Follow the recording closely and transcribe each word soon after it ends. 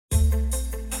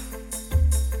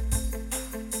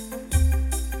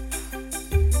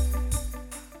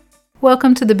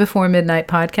Welcome to the Before Midnight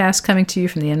podcast, coming to you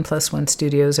from the N+1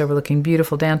 studios overlooking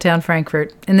beautiful downtown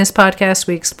Frankfurt. In this podcast,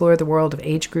 we explore the world of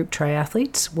age group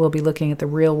triathletes. We'll be looking at the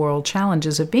real-world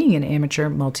challenges of being an amateur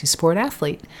multi-sport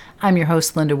athlete. I'm your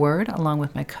host, Linda Word, along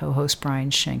with my co-host, Brian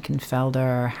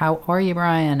Schenkenfelder. How are you,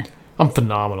 Brian? I'm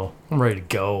phenomenal. I'm ready to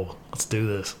go. Let's do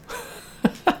this.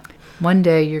 One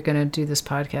day you're going to do this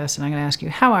podcast, and I'm going to ask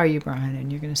you, how are you, Brian?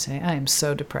 And you're going to say, I am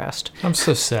so depressed. I'm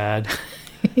so sad.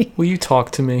 Will you talk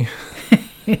to me?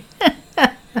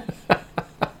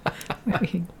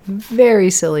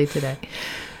 Very silly today.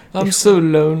 I'm so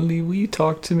lonely. Will you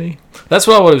talk to me? That's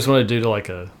what I always want to do to like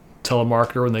a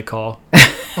telemarketer when they call.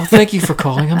 Oh, thank you for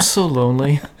calling. I'm so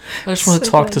lonely. I just want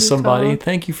to talk to somebody. Called.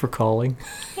 Thank you for calling.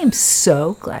 I'm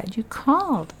so glad you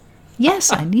called.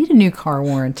 Yes, I need a new car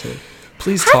warranty.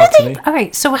 Please talk to me. All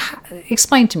right, so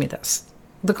explain to me this.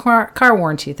 The car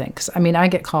warranty thing, 'cause, I mean, I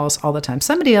get calls all the time.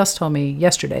 Somebody else told me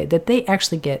yesterday that they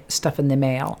actually get stuff in the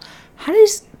mail.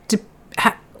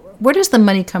 Where does the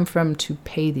money come from to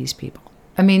pay these people?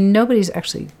 I mean, nobody's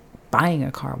actually buying a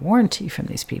car warranty from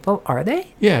these people, are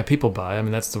they? Yeah, people buy. I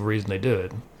mean, that's the reason they do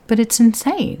it. But it's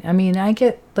insane. I mean, I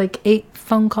get like 8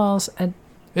 phone calls a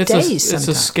day sometimes. It's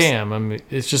a scam. I mean,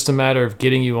 it's just a matter of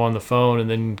getting you on the phone and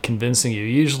then convincing you.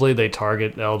 Usually they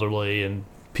target elderly and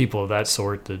people of that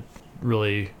sort that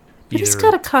really But it's got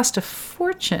to cost a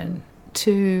fortune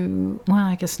to, well,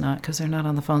 I guess not, because they're not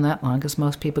on the phone that long, because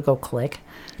most people go click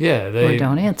or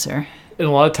don't answer. And a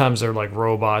lot of times they're like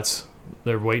robots.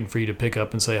 They're waiting for you to pick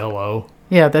up and say hello.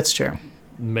 Yeah, that's true.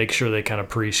 Make sure they kind of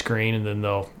pre-screen, and then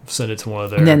they'll send it to one of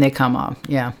their... And then they come on,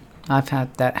 yeah. I've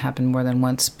had that happen more than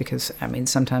once because, I mean,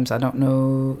 sometimes I don't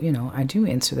know, I do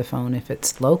answer the phone if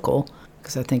it's local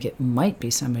because I think it might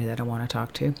be somebody that I want to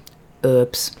talk to.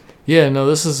 Oops. Yeah, no,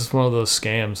 this is one of those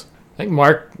scams. I think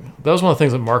that was one of the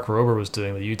things that Mark Rober was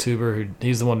doing, the YouTuber.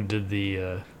 He's the one who did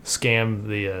the scam,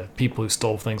 the people who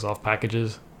stole things off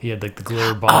packages. He had like the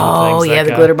glitter bomb things. Oh, yeah,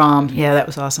 the glitter bomb. Yeah, that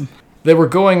was awesome. They were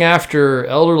going after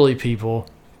elderly people.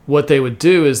 What they would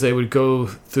do is they would go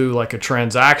through like a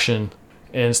transaction,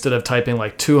 and instead of typing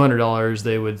like $200,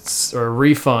 they would, or a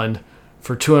refund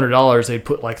for $200, they'd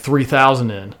put like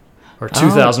 $3,000 in or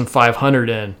 $2,500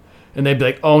 in. And they'd be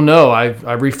like, oh no,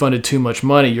 I refunded too much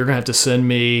money. You're going to have to send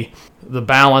me the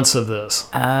balance of this.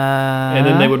 And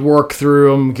then they would work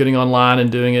through them, getting online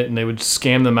and doing it, and they would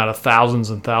scam them out of thousands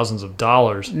and thousands of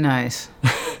dollars. Nice.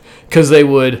 Because they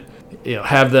would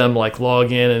have them like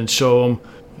log in and show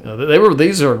them.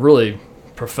 These are really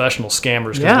professional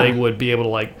scammers because they would be able to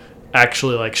like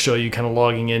actually like show you kind of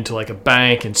logging into like a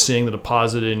bank and seeing the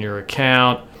deposit in your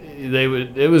account.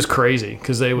 It was crazy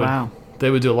because they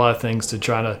would do a lot of things to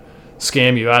try to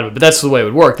scam you out of it. But that's the way it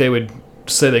would work. They would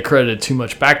say they credited too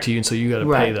much back to you, and so you got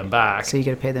to pay them back. So you got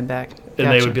to pay them back. And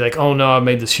they would be like, oh no, I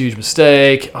made this huge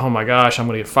mistake. Oh my gosh, I'm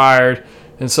going to get fired.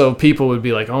 And so people would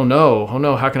be like, oh no,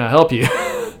 how can I help you?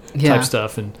 Type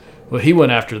stuff. And well, he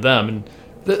went after them. And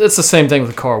it's the same thing with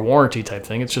the car warranty type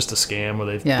thing. It's just a scam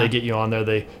where they get you on there.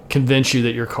 They convince you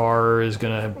that your car is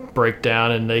going to break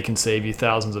down and they can save you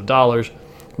thousands of dollars.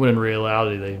 When in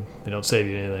reality, they don't save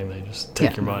you anything. They just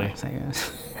take your money.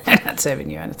 They're not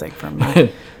saving you anything from a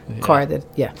car that,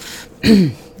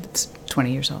 it's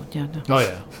 20 years old. Yeah, no. Oh,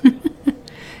 yeah.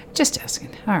 Just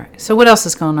asking. All right. So what else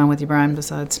is going on with you, Brian,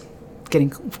 besides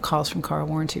getting calls from car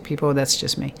warranty people? That's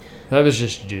just me. That was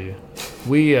just you.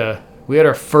 We had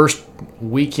our first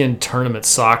weekend tournament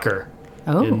soccer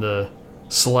in the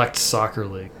Select Soccer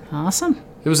League. Awesome.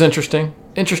 It was interesting.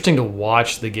 Interesting to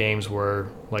watch the games where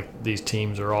like these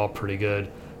teams are all pretty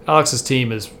good. Alex's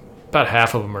team is about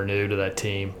half of them are new to that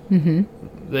team. Mm-hmm.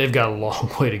 They've got a long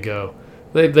way to go.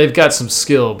 They've got some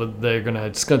skill, but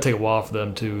it's gonna take a while for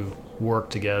them to work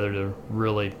together to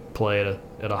really play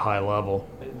at a high level.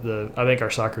 I think our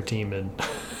soccer team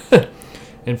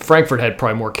in Frankfurt had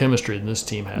probably more chemistry than this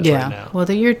team has right now. Well,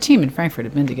 your team in Frankfurt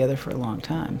have been together for a long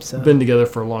time.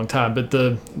 But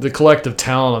the collective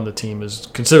talent on the team is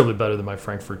considerably better than my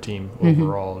Frankfurt team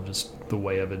overall. Just the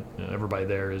way of it, everybody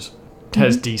there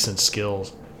has decent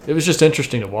skills. It was just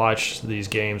interesting to watch these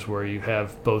games where you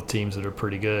have both teams that are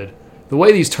pretty good. The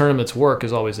way these tournaments work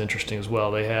is always interesting as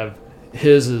well. They have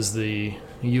his is the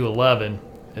U11,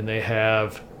 and they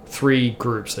have 3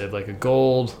 groups. They have like a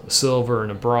gold, a silver,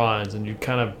 and a bronze, and you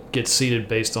kind of get seated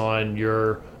based on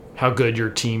how good your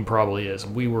team probably is.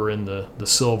 We were in the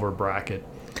silver bracket.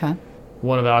 Okay.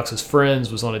 One of Alex's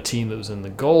friends was on a team that was in the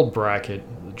gold bracket,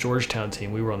 the Georgetown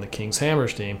team. We were on the Kings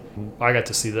Hammers team. I got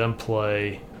to see them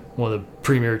play one of the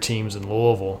premier teams in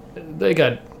Louisville. They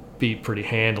got beat pretty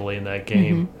handily in that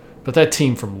game. Mm-hmm. But that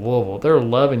team from Louisville, they're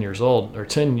 11 years old, or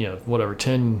 10 years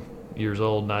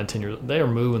old, 9, 10 years old. They are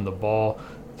moving the ball.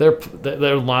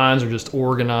 their lines are just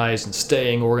organized and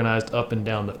staying organized up and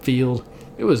down the field.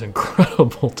 It was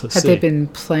incredible to see. Had they been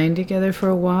playing together for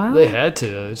a while? They had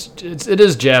to. It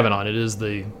is Javanon. It is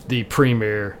the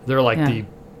premier. They're like the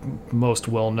most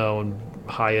well-known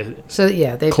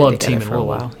they've club been team in for a Louisville.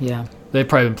 while. Yeah, they've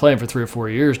probably been playing for 3 or 4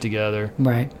 years together.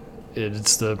 Right.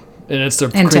 It's their cream of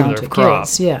talented their crop.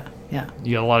 kids. Yeah.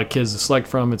 You got a lot of kids to select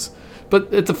from.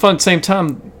 But at the same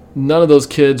time, none of those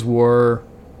kids were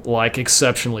like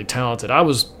exceptionally talented. I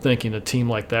was thinking a team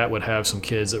like that would have some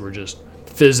kids that were just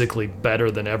physically better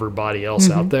than everybody else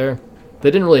out there.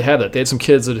 They didn't really have that. They had some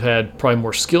kids that had probably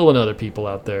more skill than other people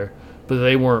out there, but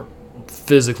they weren't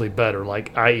physically better.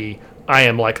 Like, i.e., I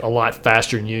am like a lot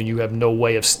faster than you, and you have no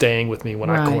way of staying with me when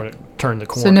I turn the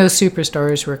corner. So no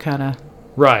superstars were kind of...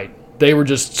 Right. They were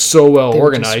just so well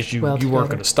organized, you weren't together.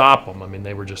 going to stop them. I mean,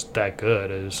 they were just that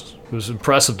good. It was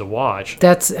impressive to watch.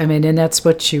 That's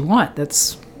what you want.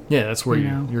 That's where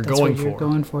you're going for. You're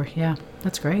going for. Yeah,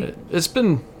 that's great. It's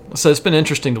been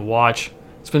interesting to watch.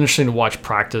 It's been interesting to watch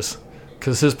practice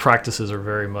because his practices are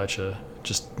very much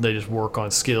they just work on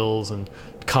skills and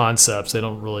concepts. They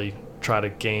don't really try to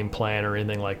game plan or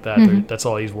anything like that. That's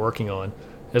all he's working on.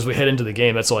 As we head into the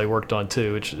game, that's all he worked on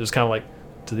too, which is kind of like,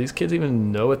 do these kids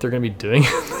even know what they're going to be doing in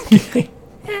the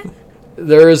game?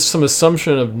 There is some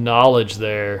assumption of knowledge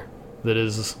there that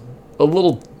is a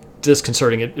little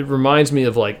disconcerting. It reminds me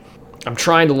of like, I'm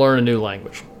trying to learn a new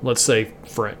language. Let's say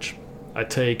French. I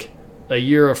take a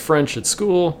year of French at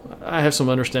school. I have some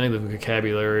understanding of the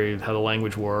vocabulary, how the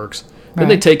language works. Then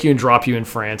they take you and drop you in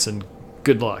France, and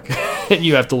good luck. And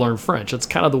you have to learn French. That's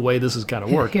kind of the way this is kind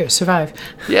of work. Here, survive.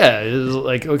 Yeah, it's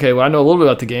like, okay, well, I know a little bit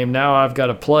about the game. Now I've got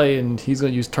to play, and he's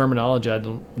going to use terminology I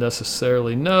don't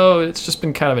necessarily know. It's just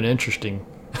been kind of an interesting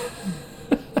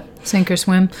sink or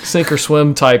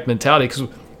swim type mentality. Because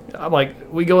I'm like,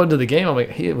 we go into the game, I'm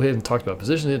like, we haven't talked about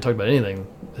position, we didn't talk about anything.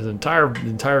 The entire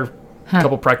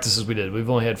couple practices we did. We've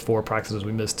only had 4 practices.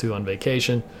 We missed 2 on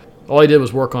vacation. All he did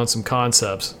was work on some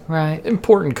concepts. Right.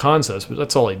 Important concepts, but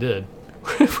that's all he did.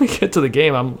 If we get to the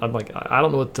game, I'm like, I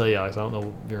don't know what to tell you, Alex. I don't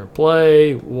know if you're going to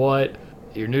play, what.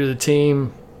 You're new to the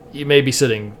team. You may be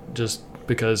sitting just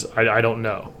because I don't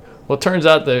know. Well, it turns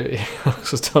out that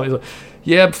Alex was telling me, like,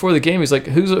 yeah, before the game, he's like,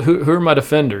 who are my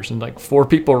defenders? And like 4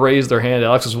 people raised their hand.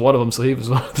 Alex was one of them, so he was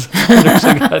one of the defenders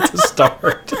who got to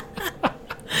start.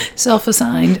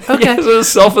 Self-assigned. Okay. Yeah, so it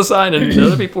was self-assigned, and the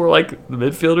other people were like the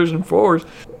midfielders and forwards.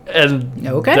 And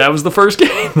that was the first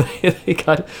game. They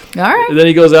got. All right. And then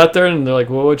he goes out there, and they're like,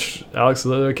 well, Alex,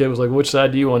 the other kid was like, which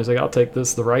side do you want? He's like, I'll take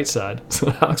the right side.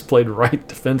 So Alex played right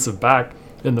defensive back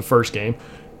in the first game.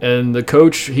 And the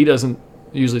coach, he doesn't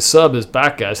usually sub his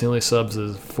back guys. He only subs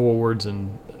his forwards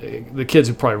and the kids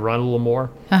who probably run a little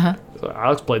more. Uh-huh. So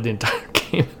Alex played the entire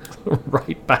game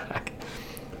right back.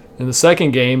 In the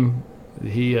second game,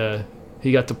 he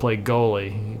got to play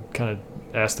goalie. He kind of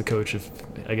asked the coach if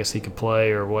I guess he could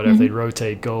play or whatever. They'd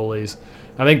rotate goalies.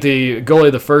 I think the goalie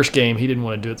of the first game, he didn't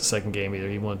want to do it the second game either.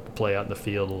 He wanted to play out in the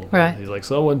field a little bit. Right. He's like,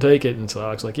 someone take it. And so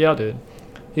Alex was like, yeah, I'll do it.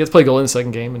 He got to play goalie in the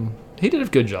second game, and he did a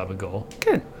good job at goal.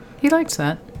 Good. He likes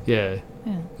that. Yeah.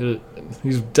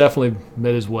 He's definitely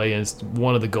made his way in. He's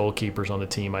one of the goalkeepers on the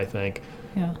team, I think,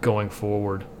 going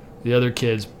forward. The other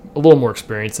kid's a little more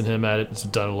experienced than him at it. He's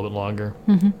done it a little bit longer.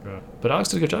 But Alex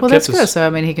did a good job. Well, that's good. So, I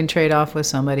mean, he can trade off with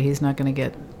somebody. He's not going to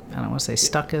get, I don't want to say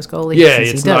stuck as goalie. Yeah,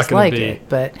 it's not going to be. It,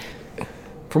 but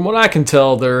from what I can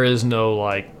tell, there is no,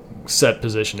 like, set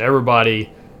position.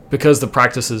 Everybody, because the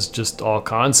practice is just all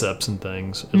concepts and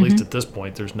things, at least at this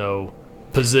point, there's no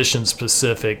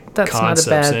position-specific that's concepts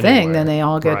not a bad anywhere. thing. Then they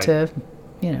all get to,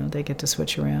 they get to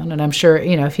switch around. And I'm sure,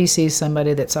 if he sees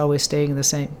somebody that's always picking the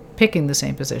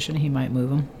same position, he might move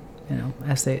them,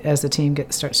 as the team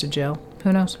starts to gel.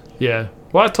 Who knows? Yeah.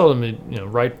 Well, I told him,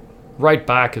 right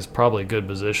back is probably a good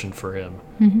position for him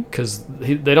because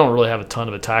they don't really have a ton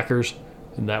of attackers,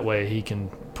 and that way he can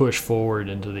push forward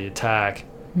into the attack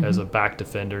as a back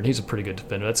defender, and he's a pretty good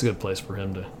defender. That's a good place for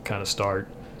him to kind of start.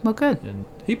 Well, good. And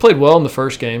he played well in the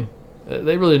first game.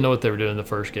 They really didn't know what they were doing in the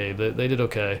first game. They did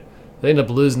okay. They ended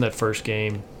up losing that first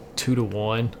game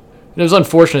 2-1. And it was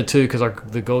unfortunate, too, because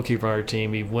the goalkeeper on our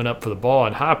team, he went up for the ball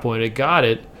and high pointed, got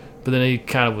it, but then he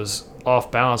kind of was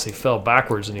off balance. He fell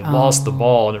backwards and he lost the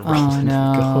ball, and it rolled into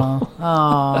the goal.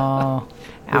 Oh,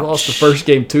 He lost the first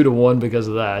game 2-1 because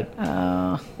of that.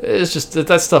 It's just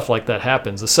that stuff like that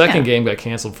happens. The second game got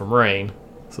canceled from rain,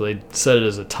 so they set it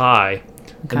as a tie.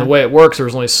 Okay. And the way it works, there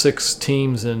was only 6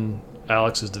 teams in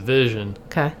Alex's division.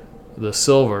 Okay. The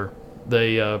silver,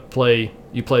 you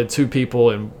played 2 people,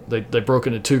 and they broke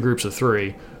into 2 groups of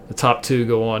 3. The top 2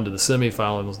 go on to the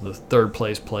semifinals, and the third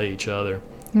place play each other.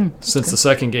 Since the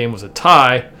second game was a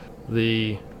tie,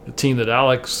 the team that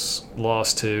Alex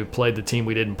lost to played the team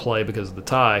we didn't play because of the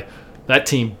tie. That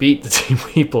team beat the team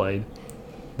we played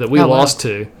that we lost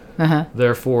to. Uh-huh.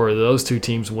 Therefore, those two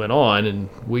teams went on, and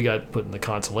we got put in the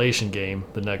consolation game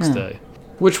the next day,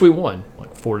 which we won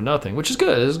like 4-0, which is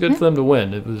good. It was good for them to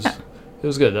win. It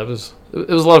was good. It was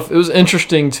a lot of. It was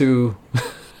interesting to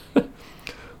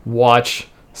watch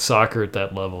soccer at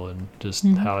that level and just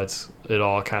how it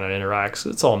all kind of interacts.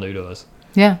 It's all new to us.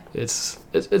 Yeah, it's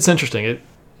interesting.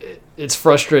 It's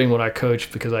frustrating when I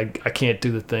coach because I can't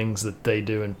do the things that they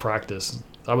do in practice.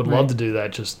 I would love to do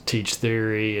that, just teach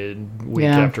theory and week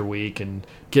after week and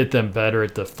get them better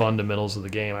at the fundamentals of the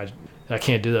game. I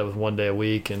can't do that with 1 day a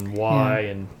week and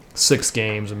and 6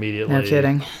 games immediately. no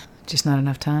kidding. Just not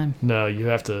enough time. No, you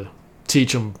have to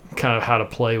teach them kind of how to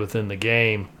play within the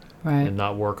game and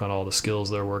not work on all the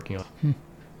skills they're working on.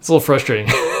 It's a little frustrating.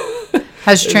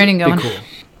 How's your training going?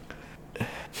 Cool.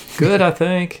 Good, I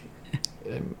think.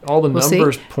 All the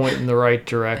numbers point in the right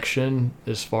direction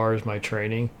as far as my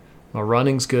training. My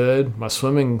running's good. My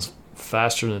swimming's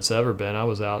faster than it's ever been. I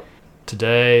was out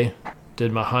today,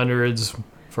 did my hundreds.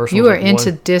 First you were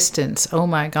into distance. Oh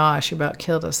my gosh, you about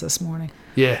killed us this morning.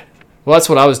 Yeah. Well, that's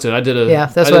what I was doing.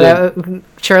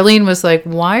 Charlene was like,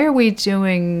 why are we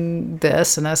doing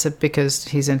this? And I said, because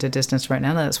he's into distance right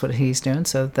now. That's what he's doing.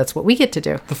 So that's what we get to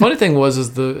do. The funny thing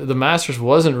was the Masters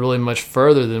wasn't really much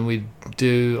further than we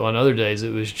do on other days.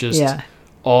 It was just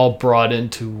all brought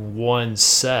into one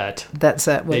set. That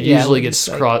set. It usually gets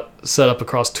set up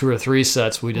across 2 or 3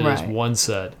 sets. We did as one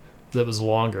set that was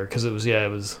longer because it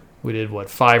was, we did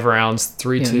 5 rounds,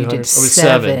 3 200s. It was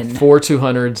 7. 4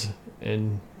 200s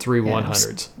and 3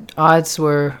 100s. Odds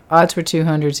were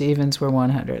 200s, evens were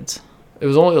 100s. It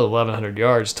was only 1,100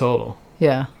 yards total.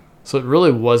 Yeah. So it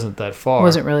really wasn't that far. It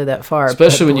wasn't really that far.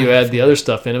 Especially when you add the other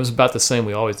stuff in. It was about the same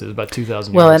we always did. It was about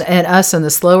 2,000 yards. Well, and us in the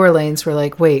slower lanes were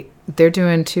like, wait, they're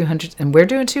doing 200s and we're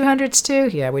doing 200s too?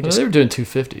 Yeah, they were doing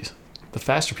 250s. The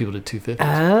faster people did 250s.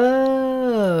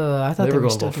 Oh, I thought they were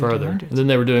going a little further. And then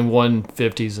they were doing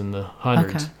 150s and the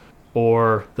 100s. Okay.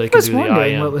 Or they could do the IM. I was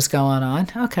wondering what was going on.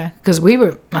 Okay. Because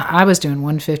I was doing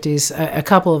 150s. A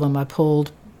couple of them I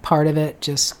pulled part of it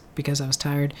just because I was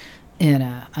tired.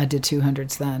 And I did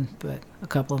 200s then, but a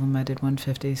couple of them I did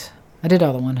 150s. I did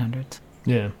all the 100s.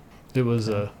 Yeah. It was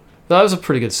that was a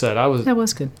pretty good set. That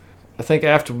was good. I think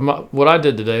after what I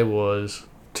did today was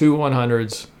 2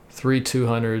 100s, 3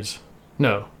 200s.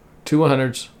 No, 2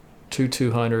 100s, 2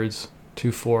 200s,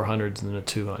 2 400s, and then a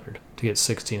 200 to get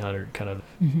 1,600. Kind of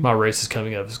my race is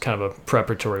coming up. It's kind of a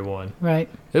preparatory one. Right.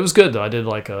 It was good though. I did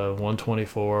like a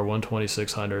 124,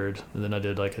 12600, and then I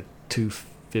did like a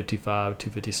 255,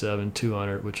 257,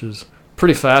 200, which is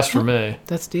pretty fast for me.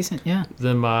 That's decent, yeah.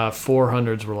 Then my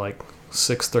 400s were like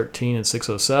 613 and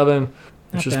 607,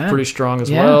 which is pretty strong as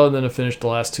well. And then I finished the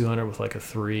last 200 with like a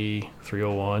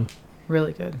 301.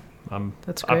 Really good.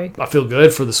 That's great. I feel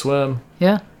good for the swim.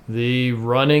 Yeah. The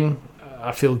running,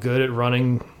 I feel good at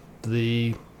running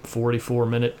the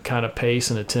 44-minute kind of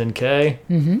pace in a 10K.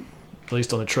 Mm-hmm. At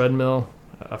least on the treadmill,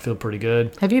 I feel pretty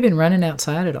good. Have you been running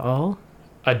outside at all?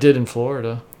 I did in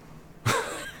Florida.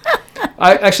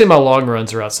 Actually, my long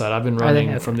runs are outside. I've been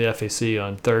running from the FAC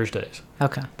on Thursdays.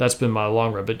 Okay. That's been my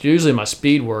long run. But usually my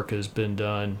speed work has been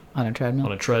done on a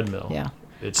treadmill. Yeah.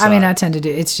 I tend to do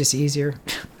it's just easier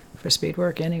for speed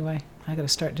work anyway. I got to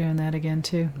start doing that again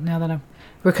too. Now that I'm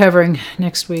recovering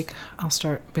next week, I'll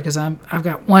start because I've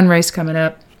got one race coming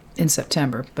up in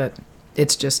September, but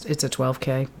it's a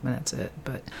 12K and that's it.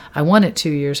 But I won it 2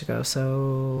 years ago,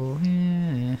 so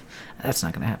that's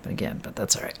not going to happen again, but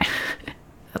that's all right.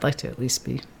 I'd like to at least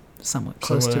be somewhat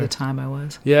close to the time I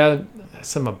was. Yeah,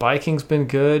 some of my biking's been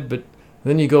good, but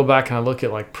then you go back and I look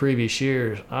at like previous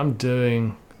years, I'm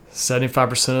doing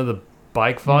 75% of the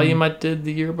bike volume I did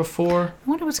the year before. I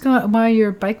wonder why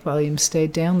your bike volume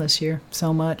stayed down this year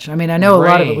so much. I mean, I know a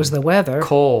lot of it was the weather.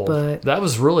 Cold. But that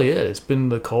was really it. It's been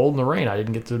the cold and the rain. I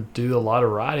didn't get to do a lot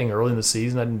of riding early in the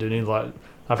season. I didn't do any lot.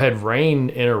 I've had rain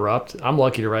interrupt. I'm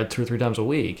lucky to ride 2 or 3 times a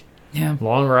week. Yeah.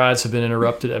 Long rides have been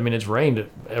interrupted. I mean, it's rained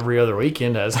every other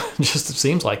weekend. It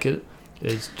seems like it.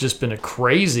 It's just been a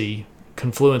crazy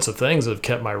confluence of things that have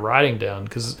kept my riding down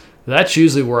because that's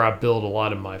usually where I build a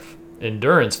lot of my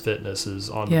endurance fitness is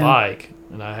on the bike,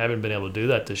 and I haven't been able to do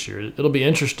that this year. It'll be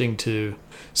interesting to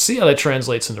see how that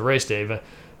translates into race day.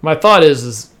 My thought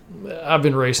is I've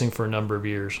been racing for a number of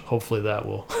years. Hopefully that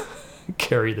will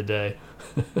carry the day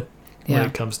when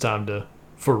it comes time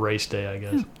for race day, I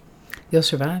guess. You'll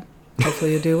survive.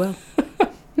 Hopefully you'll do well.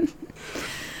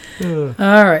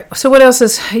 All right. So what else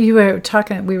is we were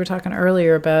talking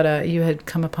earlier about you had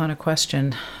come upon a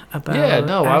question about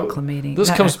acclimating.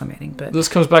 This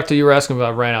comes back to you were asking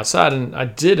about ran outside, and I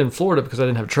did in Florida because I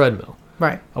didn't have a treadmill.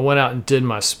 Right. I went out and did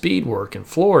my speed work in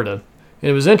Florida,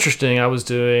 and it was interesting. I was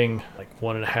doing like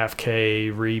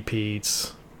 1.5K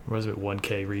repeats. What was it?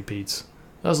 1K repeats.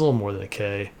 That was a little more than a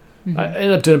K. Mm-hmm. I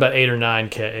ended up doing about 8 or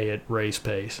 9K at race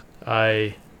pace.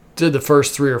 I did the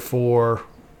first 3 or 4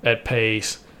 at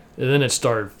pace, and then it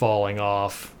started falling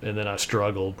off, and then I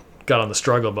struggled. Got on the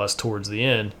struggle bus towards the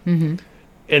end. Mm-hmm.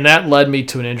 And that led me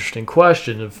to an interesting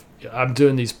question of, I'm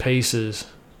doing these paces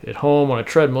at home on a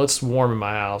treadmill. It's warm in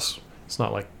my house. It's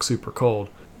not like super cold.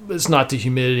 It's not the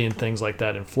humidity and things like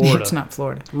that in Florida. It's not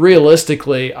Florida.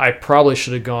 Realistically, I probably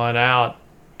should have gone out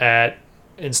at,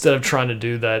 instead of trying to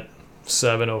do that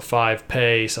 7:05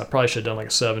 pace, I probably should have done like a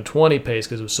 7:20 pace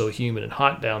because it was so humid and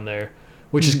hot down there,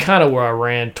 which is kind of where I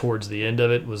ran towards the end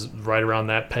of it, was right around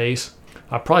that pace.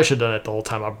 I probably should have done that the whole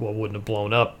time. I wouldn't have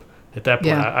blown up at that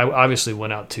point. Yeah. I obviously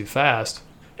went out too fast.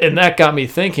 And that got me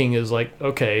thinking is like,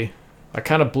 okay, I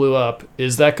kind of blew up.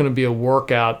 Is that going to be a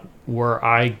workout where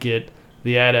I get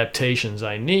the adaptations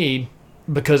I need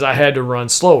because I had to run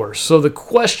slower? So the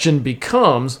question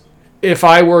becomes, if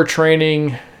I were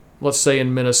training, let's say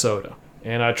in Minnesota,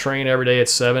 and I train every day at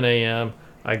 7 a.m.,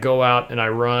 I go out and I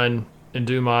run and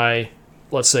do my,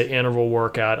 let's say, interval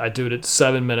workout. I do it at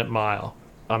 7-minute mile.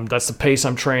 That's the pace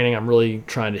I'm training. I'm really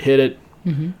trying to hit it.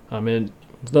 Mm-hmm.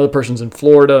 Another person's in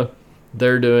Florida.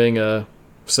 They're doing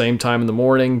same time in the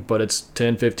morning, but it's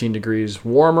 10, 15 degrees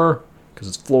warmer because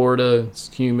it's Florida,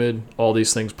 it's humid, all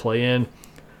these things play in.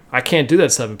 I can't do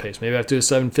that 7 pace. Maybe I have to do a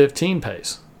 7:15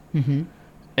 pace. Mm-hmm.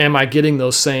 Am I getting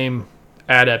those same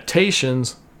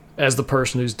adaptations as the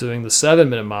person who's doing the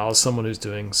 7-minute mile as someone who's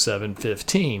doing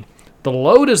 7:15? The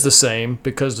load is the same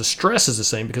because the stress is the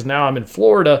same, because now I'm in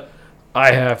Florida.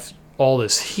 I have all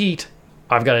this heat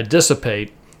I've got to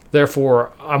dissipate.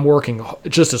 Therefore, I'm working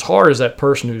just as hard as that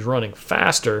person who's running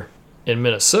faster in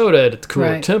Minnesota at the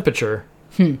cooler temperature.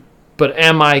 But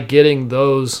am I getting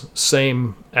those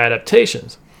same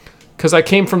adaptations? Because I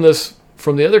came from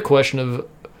the other question of,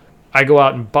 I go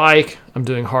out and bike, I'm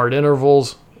doing hard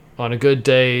intervals. On a good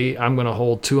day, I'm going to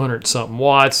hold 200-something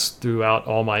watts throughout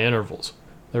all my intervals.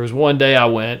 There was one day I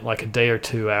went, like a day or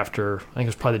two after, I think it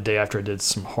was probably the day after I did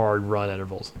some hard run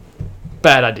intervals.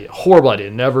 Bad idea. Horrible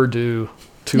idea. Never do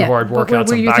hard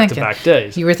workouts on back-to-back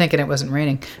days. You were thinking it wasn't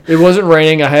raining. It wasn't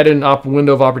raining. I had an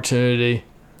window of opportunity.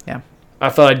 Yeah. I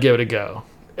thought I'd give it a go.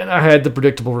 And I had the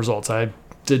predictable results. I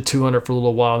did 200 for a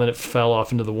little while, and then it fell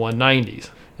off into the 190s.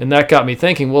 And that got me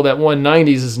thinking, well, that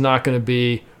 190s is not going to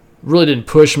be, really didn't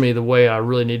push me the way I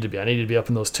really needed to be. I needed to be up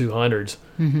in those 200s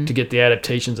to get the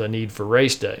adaptations I need for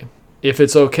race day. If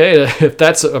it's okay, if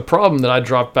that's a problem that I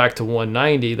dropped back to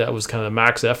 190, that was kind of the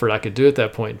max effort I could do at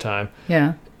that point in time.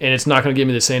 Yeah. And it's not going to give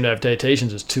me the same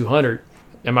adaptations as 200.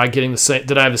 Am I getting the same?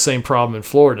 Did I have the same problem in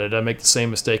Florida? Did I make the same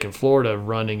mistake in Florida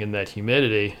running in that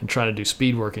humidity and trying to do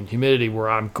speed work in humidity where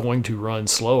I'm going to run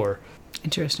slower?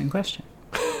 Interesting question.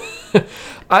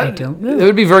 I don't know. It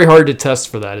would be very hard to test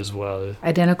for that as well.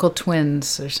 Identical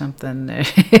twins or something.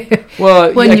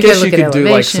 Well, I guess you could do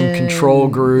like some control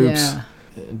groups. Yeah.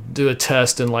 Do a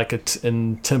test in like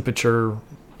in a temperature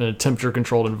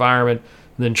controlled environment,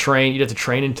 and then train. You'd have to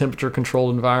train in temperature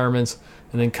controlled environments,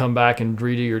 and then come back and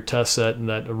redo your test set in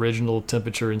that original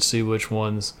temperature and see which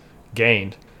ones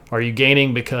gained. Are you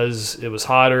gaining because it was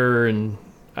hotter? And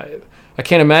I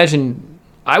can't imagine.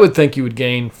 I would think you would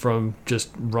gain from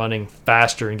just running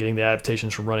faster and getting the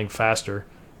adaptations from running faster,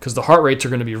 because the heart rates are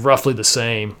going to be roughly the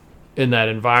same in that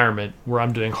environment where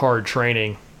I'm doing hard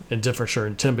training in different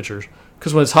certain temperatures.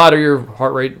 Because when it's hotter, your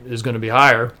heart rate is going to be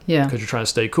higher. Yeah. Because you're trying to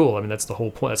stay cool. I mean, that's the whole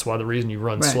point. That's why the reason you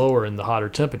run slower in the hotter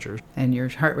temperatures. And your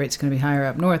heart rate's going to be higher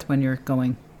up north when you're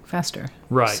going faster.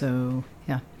 Right. So,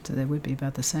 yeah. So they would be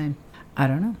about the same. I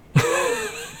don't know.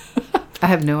 I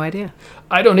have no idea.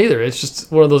 I don't either. It's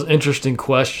just one of those interesting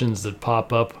questions that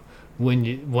pop up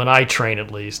when I train,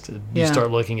 at least. You start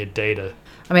looking at data.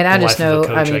 I mean, I just know,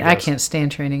 I can't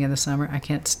stand training in the summer. I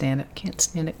can't stand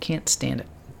it.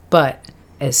 But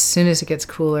as soon as it gets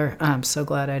cooler, I'm so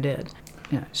glad I did.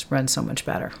 Yeah, it just runs so much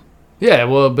better. Yeah,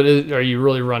 well, but are you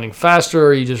really running faster, or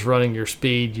are you just running your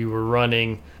speed? You were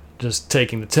running, just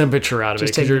taking the temperature out of it,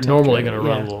 because you're normally going to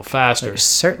run a little faster. It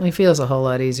certainly feels a whole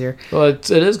lot easier. Well, it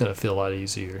is going to feel a lot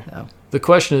easier. Oh. The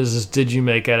question is, did you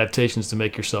make adaptations to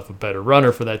make yourself a better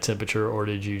runner for that temperature, or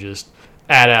did you just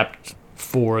adapt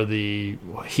for the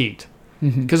heat?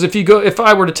 Because if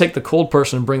I were to take the cold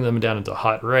person and bring them down into a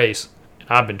hot race,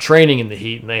 I've been training in the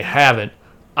heat and they haven't,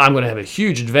 I'm going to have a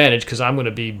huge advantage because I'm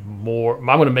going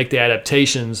to make the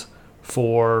adaptations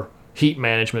for heat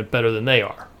management better than they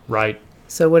are, right?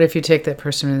 So what if you take that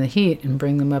person in the heat and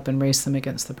bring them up and race them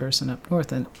against the person up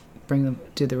north and bring them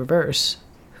do the reverse?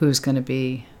 Who's going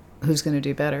to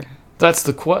do better?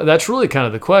 That's really kind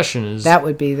of the question. Is that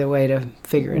would be the way to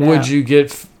figure it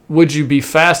out. Would you be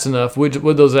fast enough? Would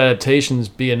those adaptations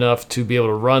be enough to be able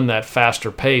to run that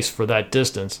faster pace for that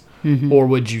distance, or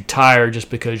would you tire just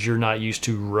because you're not used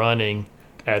to running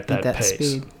at that pace?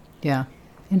 Speed. Yeah,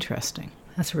 interesting.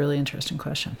 That's a really interesting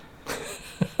question.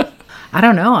 I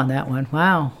don't know on that one.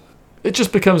 Wow. It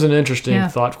just becomes an interesting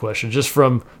thought question. Just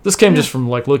from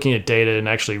like looking at data and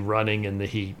actually running in the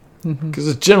heat, because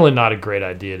it's generally not a great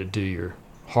idea to do your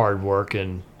hard work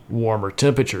in warmer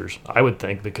temperatures. I would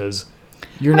think because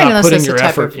you're not putting your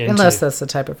effort into. Unless that's the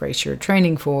type of race you're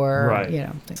training for, right?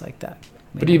 Things like that.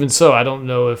 But even so, I don't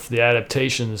know if the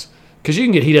adaptations, because you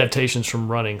can get heat adaptations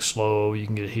from running slow. You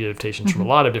can get heat adaptations from a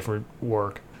lot of different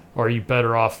work. Or are you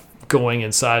better off going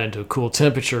inside into a cool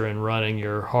temperature and running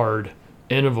your hard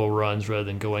interval runs rather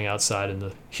than going outside in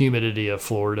the humidity of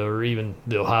Florida or even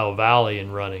the Ohio Valley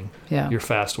and running your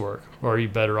fast work? Or are you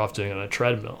better off doing it on a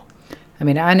treadmill? I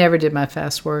mean, I never did my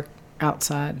fast work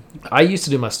outside. I used to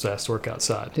do my fast work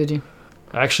outside. Did you?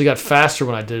 I actually got faster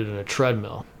when I did it in a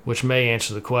treadmill, which may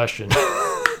answer the question.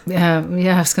 Yeah,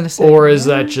 I was going to say. Or is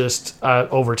that just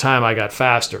over time I got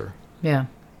faster? Yeah.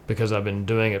 Because I've been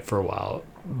doing it for a while.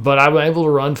 But I'm able to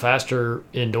run faster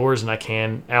indoors than I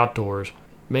can outdoors,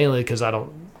 mainly because I'm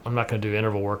not going to do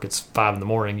interval work. It's 5 in the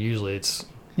morning. Usually it's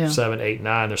 7, 8,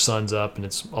 9. The sun's up and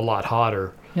it's a lot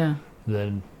hotter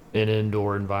than an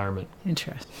indoor environment.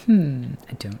 Interesting.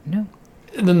 I don't know.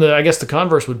 And then I guess the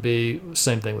converse would be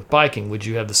same thing with biking. Would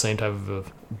you have the same type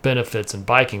of benefits in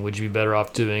biking? Would you be better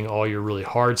off doing all your really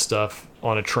hard stuff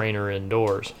on a trainer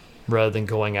indoors rather than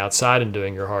going outside and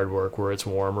doing your hard work where it's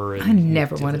warmer? And I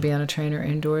never want to be on a trainer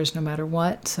indoors no matter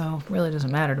what, so it really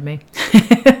doesn't matter to me.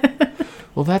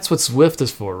 Well, that's what Zwift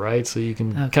is for, right? So you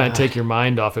can kind of take your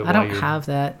mind off it. I don't have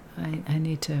that. I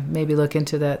need to maybe look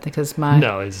into that because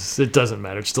it doesn't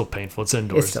matter. It's still painful. It's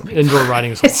indoors. It's still indoor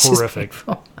riding is horrific.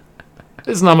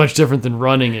 It's not much different than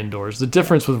running indoors. The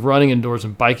difference with running indoors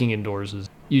and biking indoors is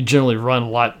you generally run a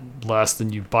lot less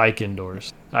than you bike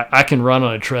indoors. I can run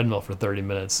on a treadmill for 30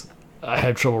 minutes. I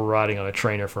have trouble riding on a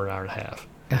trainer for an hour and a half.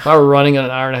 If I were running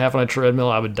an hour and a half on a treadmill,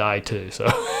 I would die too. So.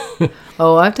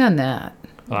 Oh, I've done that.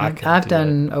 I've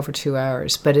done over 2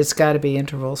 hours, but it's got to be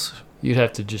intervals. You'd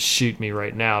have to just shoot me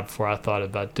right now before I thought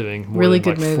about doing more really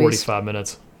than good like movies. 45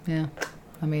 minutes. Yeah.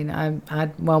 I mean,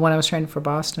 when I was training for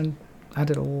Boston, I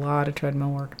did a lot of treadmill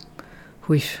work.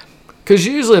 Because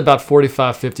usually about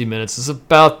 45, 50 minutes is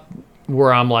about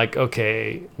where I'm like,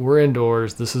 okay, we're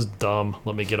indoors. This is dumb.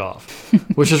 Let me get off.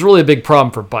 Which is really a big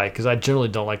problem for bike because I generally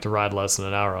don't like to ride less than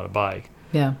an hour on a bike.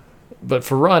 Yeah. But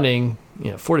for running,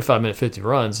 45-minute, 50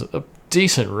 runs, a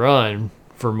decent run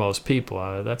for most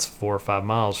people. That's 4 or 5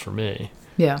 miles for me.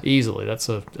 Yeah. Easily. That's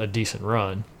a decent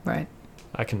run. Right.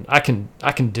 I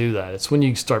can do that. It's when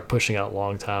you start pushing out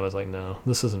long time, it's like, no,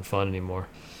 this isn't fun anymore.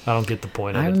 I don't get the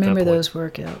point of it. I remember those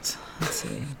workouts. Let's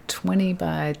see, 20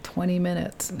 by 20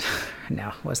 minutes. No,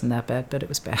 it wasn't that bad, but it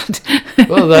was bad.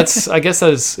 Well, I guess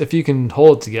that's if you can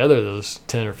hold it together those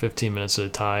 10 or 15 minutes at a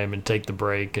time and take the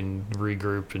break and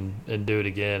regroup and do it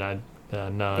again.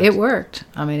 No. It worked.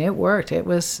 I mean, it worked. It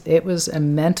was a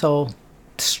mental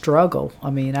struggle.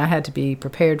 I mean, I had to be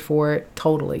prepared for it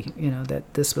totally,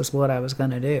 that this was what I was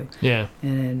going to do. Yeah.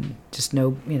 And just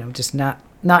just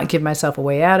not give myself a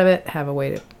way out of it, have a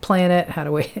way to plan it, I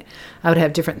would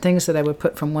have different things that I would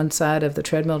put from one side of the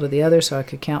treadmill to the other so I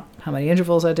could count how many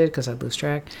intervals I did because I'd lose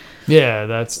track.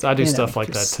 Yeah, I do stuff like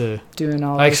that too. Doing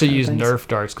all I actually use things. Nerf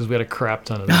darts because we had a crap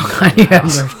ton of them. Oh, God, you have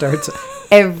Nerf darts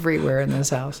everywhere in this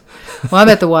house. Well, I'm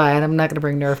at the Y, and I'm not going to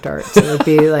bring Nerf darts. It would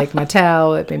be like my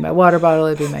towel, it'd be my water bottle,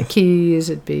 it'd be my keys,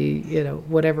 it'd be,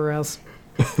 whatever else.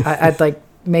 I'd like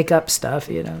make up stuff,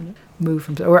 move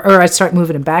from, or I'd start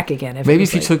moving them back again. Maybe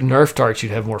if you took Nerf darts,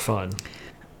 you'd have more fun.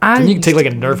 Then you can take like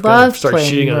a Nerf gun and start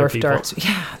shooting Nerf other people. Darts.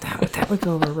 Yeah, that would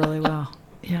go over really well.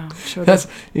 Yeah, I'm sure.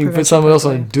 You can put someone else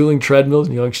on dueling treadmills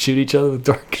and you like shoot each other with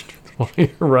darts while you're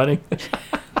running.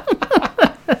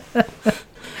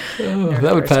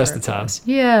 That would pass the time.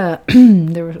 Yeah,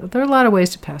 there are a lot of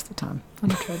ways to pass the time on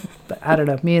the treadmill. But I don't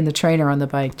know. Me and the trainer on the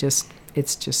bike,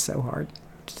 it's just so hard.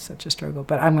 It's such a struggle.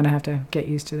 But I'm going to have to get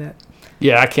used to that.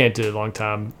 Yeah, I can't do it a long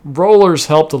time. Rollers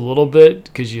helped a little bit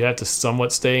because you have to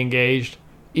somewhat stay engaged.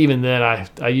 Even then,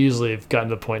 I usually have gotten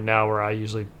to the point now where I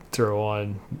usually throw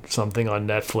on something on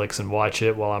Netflix and watch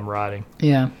it while I'm riding.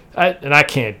 Yeah. I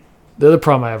can't. The other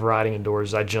problem I have riding indoors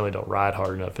is I generally don't ride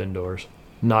hard enough indoors.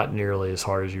 not nearly as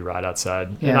hard as you ride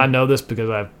outside. Yeah. And I know this because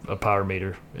I have a power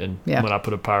meter. And Yeah. when I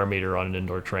put a power meter on an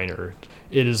indoor trainer,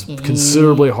 it is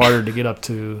considerably harder to get up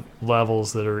to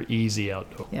levels that are easy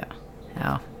outdoor. Yeah.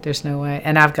 No, there's no way.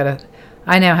 And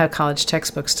I now have college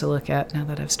textbooks to look at now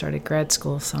that I've started grad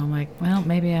school. So I'm like, well,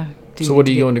 maybe I do. So what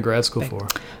are you going to grad school for?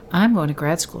 I'm going to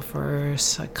grad school for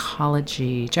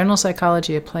psychology, general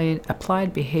psychology, applied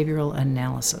behavioral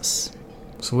analysis.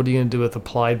 So what are you going to do with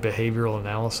applied behavioral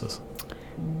analysis?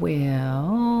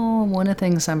 Well, one of the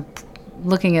things I'm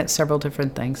looking at several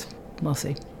different things. We'll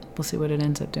see. We'll see what it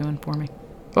ends up doing for me.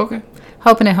 Okay.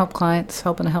 Hoping to help clients,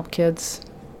 hoping to help kids.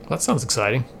 That sounds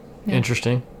exciting. Yeah.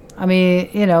 Interesting. I mean,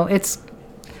 it's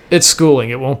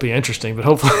schooling. It won't be interesting, but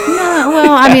hopefully. No,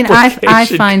 well, I mean, I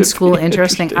Application find could school be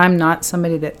interesting. interesting. I'm not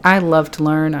somebody that I love to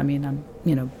learn. I mean, I'm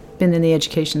been in the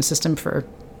education system for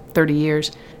 30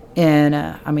 years, and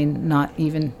I mean, not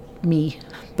even me,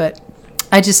 but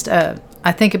I just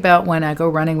I think about when I go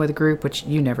running with a group, which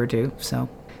you never do. So,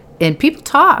 and people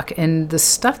talk, and the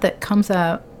stuff that comes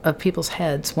out of people's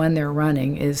heads when they're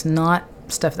running is not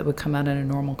stuff that would come out in a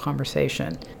normal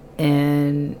conversation,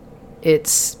 and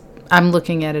I'm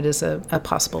looking at it as a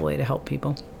possible way to help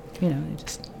people.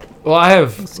 Well, I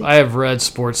have read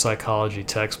sports psychology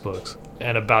textbooks,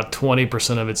 and about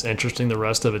 20% of it's interesting. The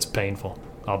rest of it's painful.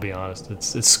 I'll be honest.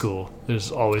 It's school.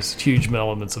 There's always huge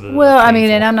elements of it. Well, I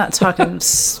mean, and I'm not talking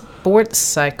sports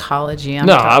psychology. I'm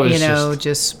talking,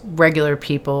 just regular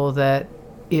people that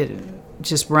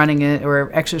just running it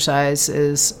or exercise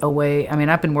is a way. I mean,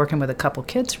 I've been working with a couple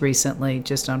kids recently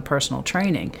just on personal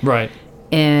training. Right.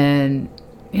 And,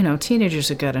 teenagers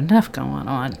have got enough going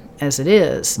on as it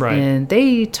is. Right. And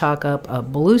they talk up a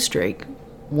blue streak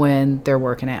when they're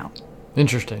working out.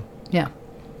 Interesting. Yeah.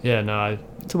 Yeah, no,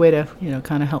 It's a way to,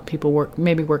 kind of help people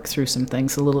work through some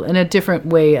things a little in a different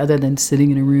way other than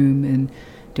sitting in a room and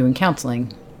doing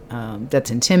counseling. That's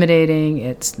intimidating.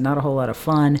 It's not a whole lot of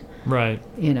fun. Right.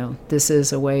 This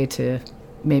is a way to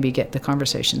maybe get the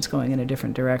conversations going in a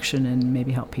different direction and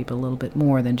maybe help people a little bit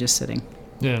more than just sitting.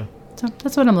 Yeah. So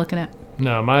that's what I'm looking at.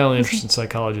 No, my only interest in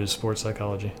psychology is sports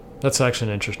psychology. That's actually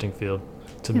an interesting field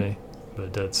to me,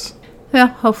 but that's... Yeah,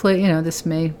 hopefully, this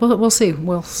may... We'll see.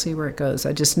 We'll see where it goes.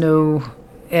 I just know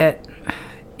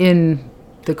in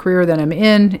the career that I'm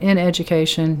in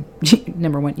education,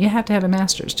 number one, you have to have a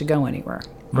master's to go anywhere.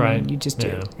 Right. I mean, you just do.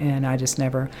 Yeah. And I just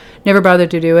never bothered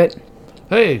to do it.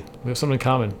 Hey, we have something in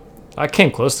common. I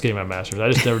came close to getting my master's. I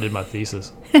just never did my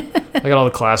thesis. I got all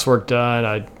the classwork done.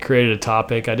 I created a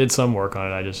topic. I did some work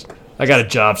on it. I got a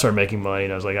job, started making money,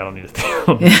 and I was like, I don't need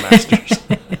a master's.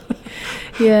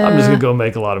 Yeah. I'm just going to go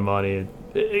make a lot of money.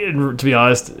 To be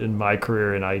honest, in my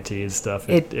career in IT and stuff,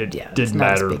 it didn't matter. It's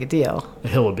not as big a deal. A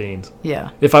hill of beans.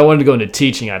 Yeah. If I wanted to go into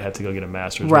teaching, I'd have to go get a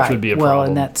master's, which would be a problem. Well,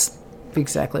 and that's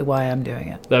exactly why I'm doing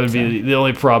it. That would be the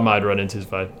only problem I'd run into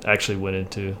if I actually went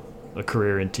into a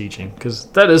career in teaching, because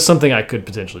that is something I could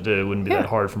potentially do. It wouldn't be that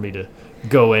hard for me to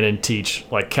go in and teach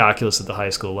like calculus at the high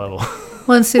school level.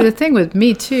 Well, and see, the thing with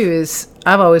me too is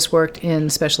I've always worked in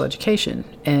special education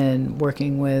and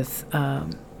working with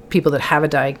people that have a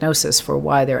diagnosis for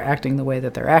why they're acting the way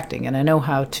that they're acting, and I know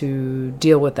how to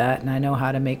deal with that, and I know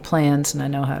how to make plans, and I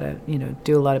know how to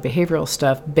do a lot of behavioral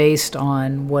stuff based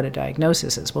on what a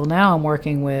diagnosis is. Well, now I'm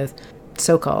working with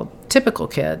so-called typical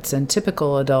kids and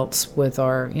typical adults with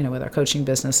our with our coaching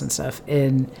business and stuff,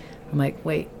 and I'm like,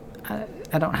 wait,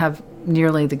 I don't have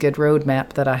nearly the good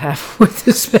roadmap that I have with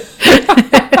this.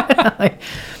 Like,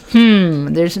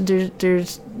 there's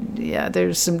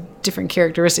some different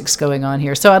characteristics going on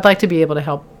here. So I'd like to be able to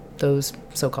help those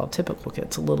so-called typical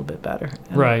kids a little bit better.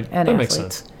 Right. And that athletes. Makes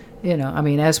sense. I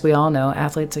mean, as we all know,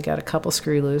 athletes have got a couple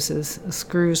screws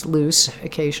loose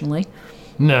occasionally.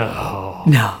 No.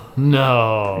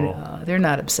 They're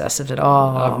not obsessive at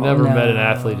all. I've never met an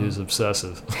athlete who's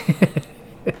obsessive.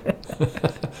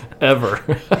 Ever.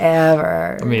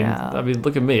 I mean,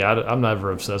 look at me. I'm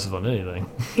never obsessive on anything.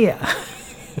 Yeah.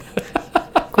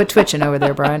 Quit twitching over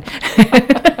there, Brian.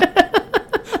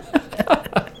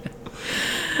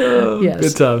 Yes.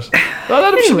 Good times. Well,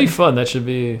 that should be fun. That should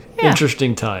be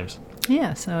interesting times.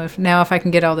 Yeah, so if I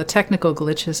can get all the technical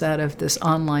glitches out of this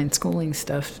online schooling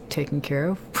stuff taken care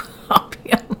of, I'll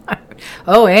be online.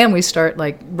 Oh, and we start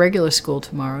like regular school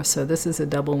tomorrow, so this is a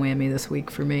double whammy this week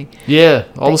for me. Yeah,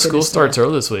 all the school starts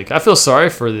early this week. I feel sorry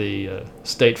for the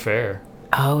state fair.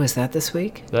 Oh, is that this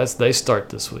week? They start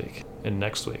this week and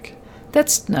next week.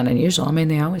 That's not unusual. I mean,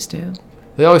 they always do.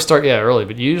 They always start early,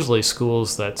 but usually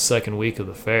schools that second week of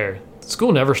the fair,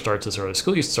 School never starts this early.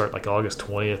 School used to start like August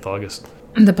 20th, August.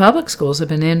 The public schools have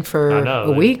been in for I know,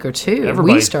 a week or two. We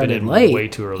everybody's started been in late. way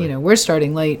too early. You know, we're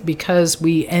starting late because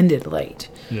we ended late.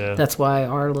 Yeah. That's why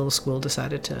our little school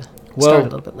decided to Well, start a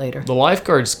little bit later. The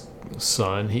lifeguard's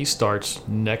son, he starts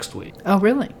next week. Oh,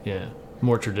 really? Yeah.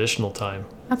 More traditional time.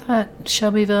 I thought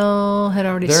Shelbyville had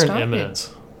already They're started. in Eminence,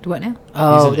 What now?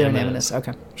 Oh, in they're in Eminence. Eminence.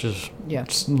 Okay. which is Yeah.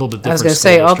 just a little bit different. I was going to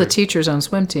school say, all the district. teachers on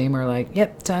swim team are like,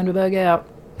 yep, time to bug out.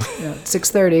 You know,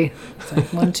 6:30. It's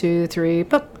like 1, 2, 3,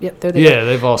 boop. Yep, there they go. Yeah,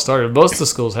 they've all started. Most of the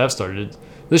schools have started.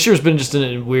 This year's been just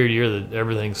a weird year that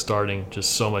everything's starting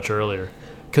just so much earlier.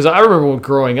 Because I remember when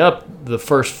growing up, the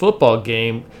first football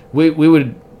game, we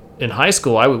would, in high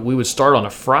school, we would start on a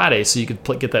Friday so you could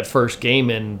get that first game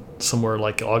in somewhere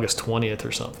like August 20th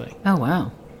or something. Oh,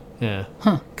 wow. Yeah.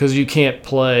 Huh. Because you can't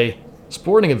play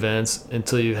sporting events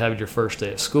until you have your first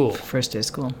day of school. First day of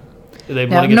school. They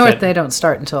Now, want to get North, that, they don't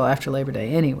start until after Labor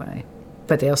Day anyway.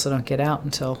 But they also don't get out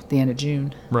until the end of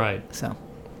June. right. So,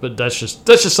 But that's just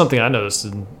something I noticed.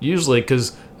 And usually,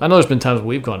 because I know there's been times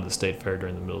we've gone to the state fair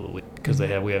during the middle of the week because we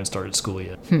haven't started school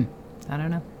yet. I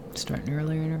don't know. Starting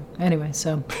earlier. Anyway,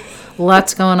 so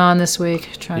lots going on this week.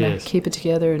 Trying Yes. to keep it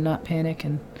together and not panic.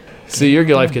 And See, your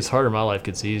life gets harder, my life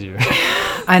gets easier.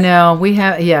 I know we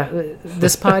have,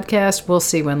 this podcast, we'll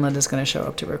see when Linda's going to show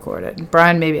up to record it.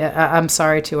 Brian, maybe, I'm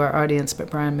sorry to our audience, but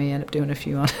Brian may end up doing a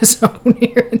few on his own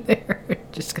here and there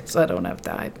just because I don't have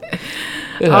time.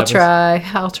 I'll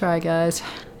try, guys.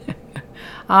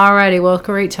 Alrighty, well,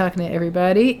 great talking to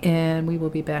everybody, and we will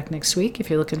be back next week. If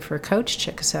you're looking for a coach,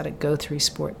 check us out at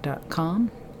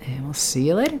go3sport.com, and we'll see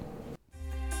you later.